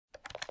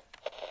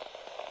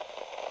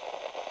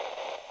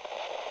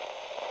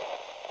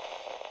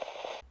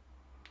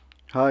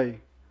Hi,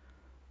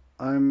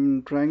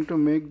 I'm trying to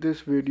make this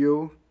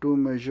video to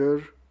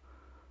measure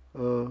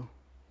uh,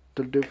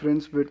 the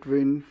difference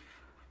between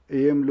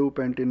AM loop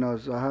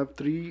antennas. I have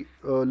three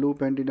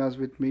loop antennas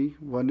with me.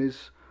 One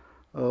is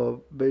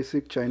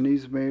basic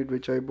Chinese made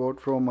which I bought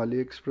from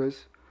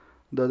AliExpress.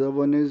 The other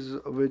one is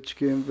which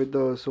came with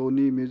the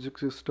Sony music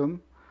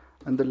system,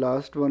 and the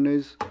last one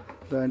is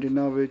the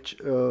antenna which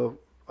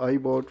I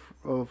bought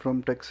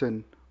from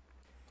Texan.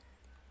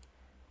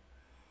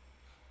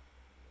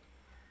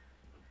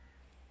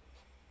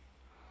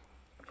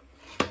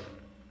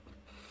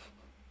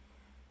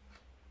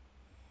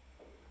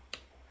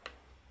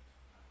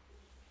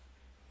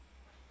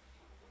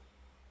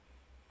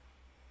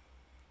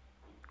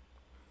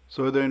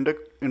 So the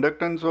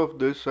inductance of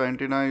this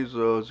antenna is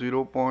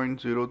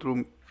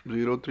 0.03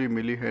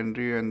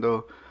 millihenry and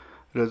the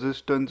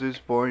resistance is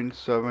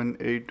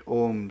 0.78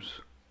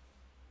 ohms.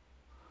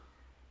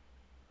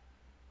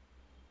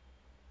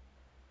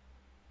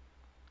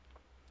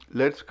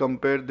 Let's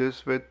compare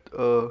this with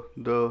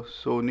the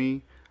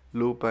Sony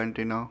loop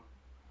antenna.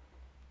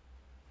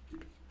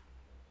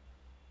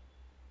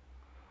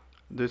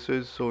 This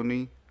is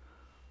Sony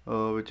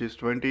which is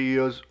 20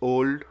 years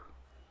old.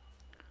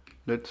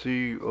 Let's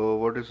see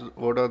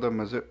what are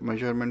the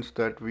measurements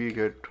that we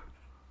get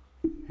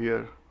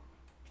here.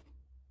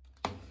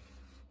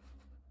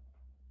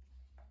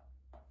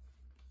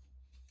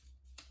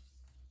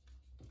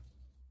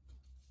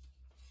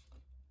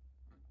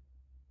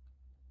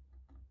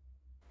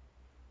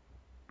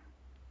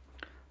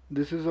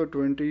 This is a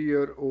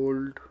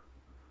 20-year-old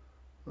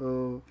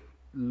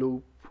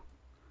loop,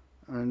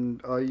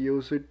 and I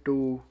use it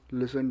to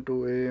listen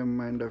to AM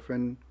and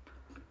FM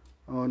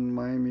on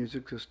my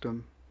music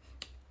system.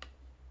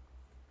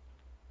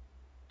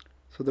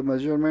 So the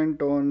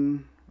measurement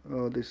on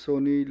the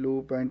Sony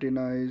loop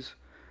antenna is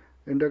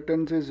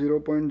inductance is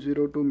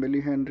 0.02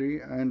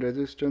 millihenry and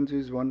resistance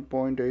is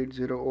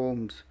 1.80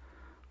 ohms,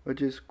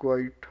 which is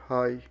quite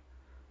high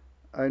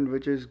and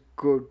which is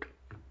good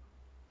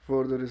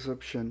for the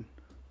reception.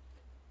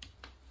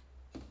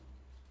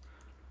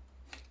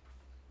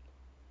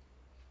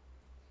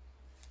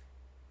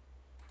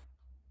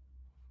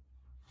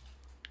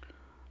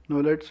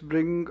 Now let's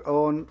bring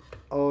on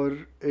our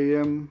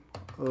AM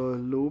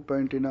loop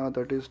antenna,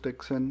 that is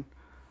Texan,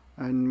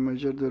 and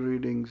measure the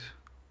readings.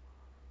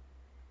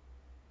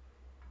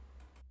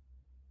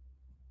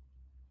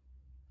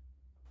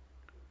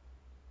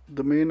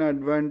 The main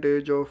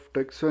advantage of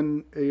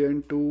Texan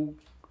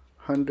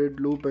AN200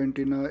 loop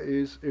antenna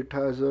is it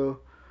has a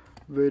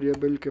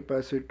variable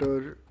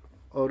capacitor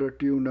or a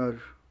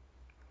tuner.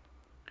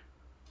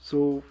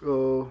 So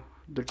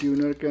the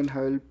tuner can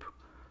help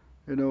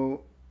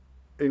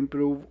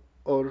improve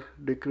or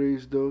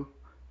decrease the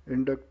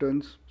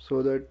inductance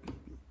so that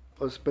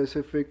a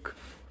specific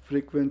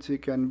frequency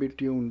can be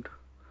tuned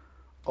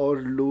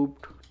or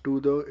looped to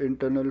the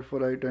internal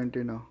ferrite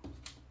antenna.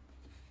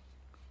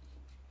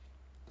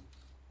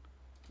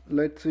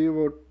 Let's see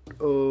what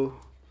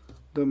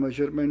the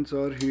measurements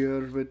are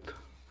here with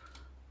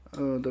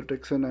the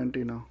Texan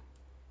antenna.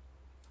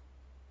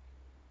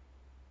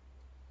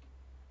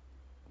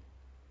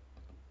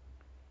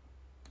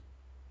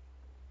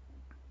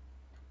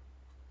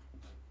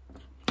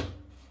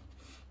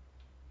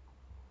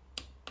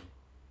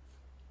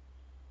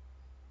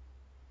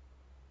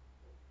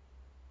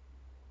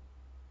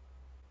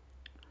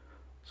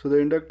 So the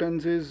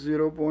inductance is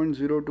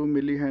 0.02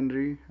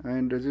 millihenry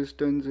and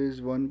resistance is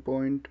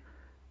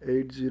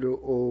 1.80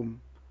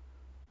 ohm.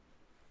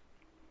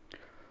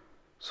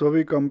 So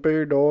we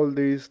compared all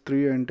these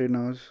three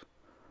antennas.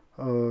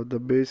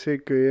 The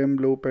basic AM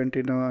loop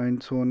antenna and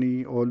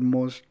Sony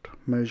almost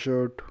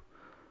measured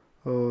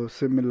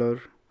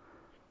similar,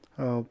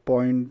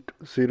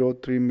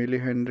 0.03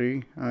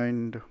 millihenry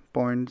and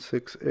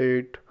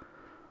 0.68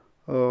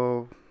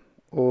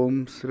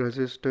 ohms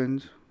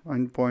resistance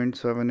and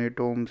 0.78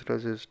 ohms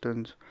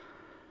resistance.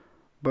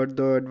 But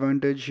the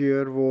advantage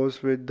here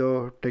was with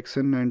the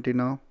Texan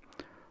antenna.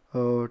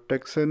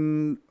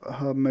 Texan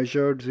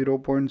measured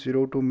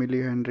 0.02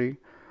 millihenry,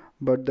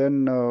 but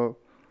then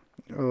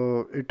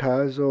it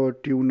has a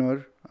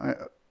tuner.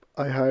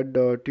 I had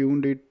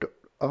tuned it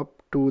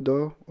up to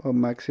the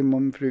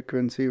maximum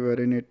frequency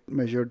wherein it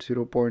measured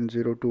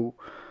 0.02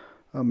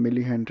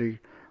 millihenry.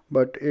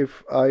 But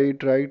if I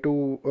try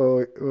to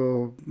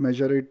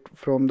measure it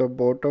from the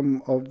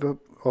bottom of the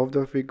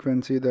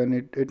frequency, then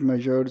it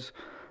measures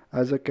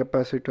as a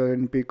capacitor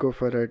in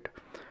picofarad.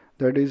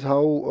 That is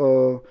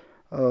how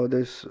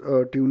this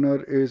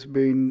tuner is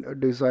being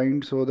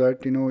designed, so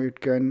that it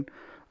can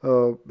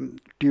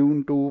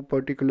tune to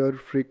particular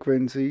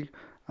frequency,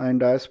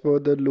 and as per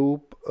the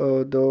loop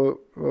the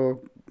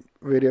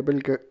variable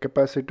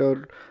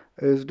capacitor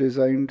is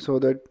designed so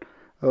that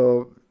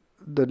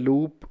the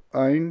loop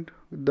and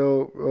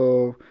the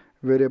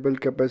variable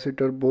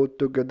capacitor both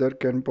together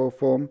can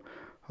perform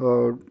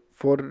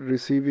for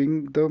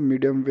receiving the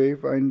medium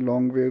wave and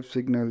long wave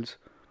signals.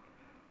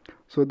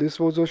 So this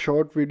was a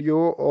short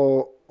video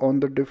on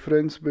the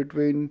difference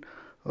between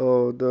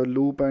the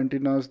loop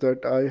antennas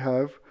that I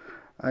have,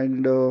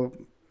 and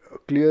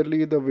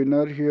clearly the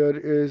winner here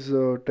is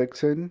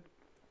Texan,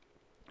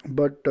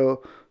 but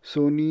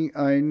Sony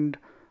and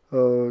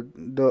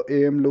the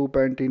AM loop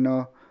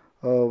antenna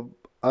uh,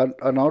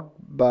 are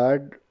not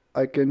bad,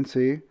 I can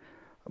say.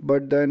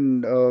 But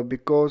then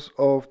because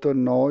of the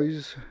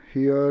noise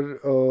here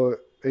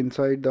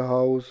inside the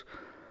house,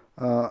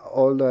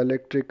 all the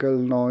electrical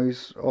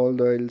noise, all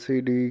the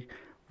LCD,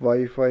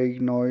 Wi-Fi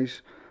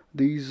noise,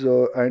 these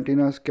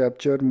antennas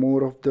capture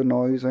more of the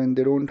noise, and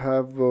they don't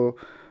have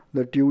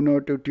the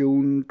tuner to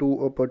tune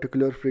to a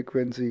particular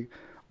frequency.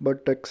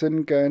 But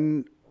Texan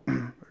can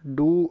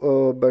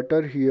do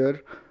better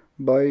here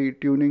by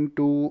tuning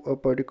to a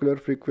particular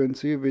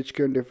frequency, which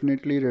can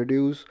definitely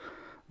reduce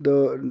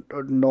the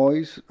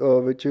noise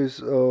which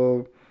is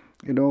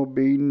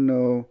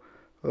being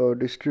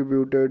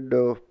distributed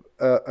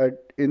at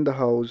in the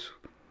house.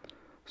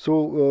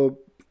 So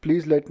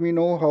please let me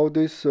know how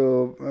this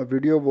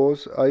video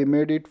was. I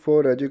made it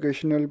for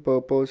educational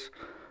purpose,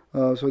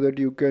 so that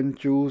you can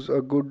choose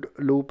a good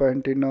loop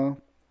antenna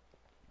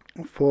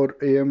for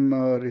AM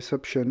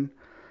reception.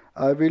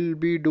 I will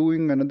be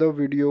doing another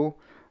video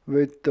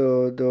with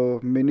the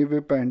mini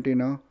whip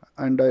antenna,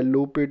 and I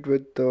loop it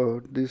with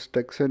this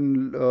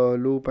Texan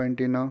loop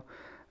antenna,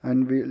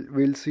 and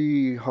we'll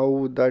see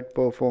how that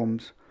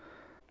performs.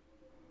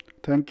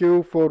 Thank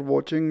you for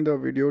watching the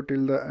video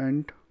till the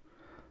end.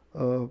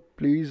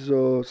 Please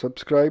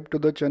subscribe to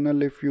the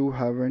channel if you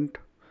haven't,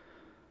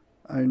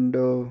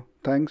 and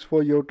thanks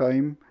for your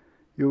time.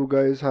 You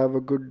guys have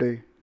a good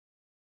day.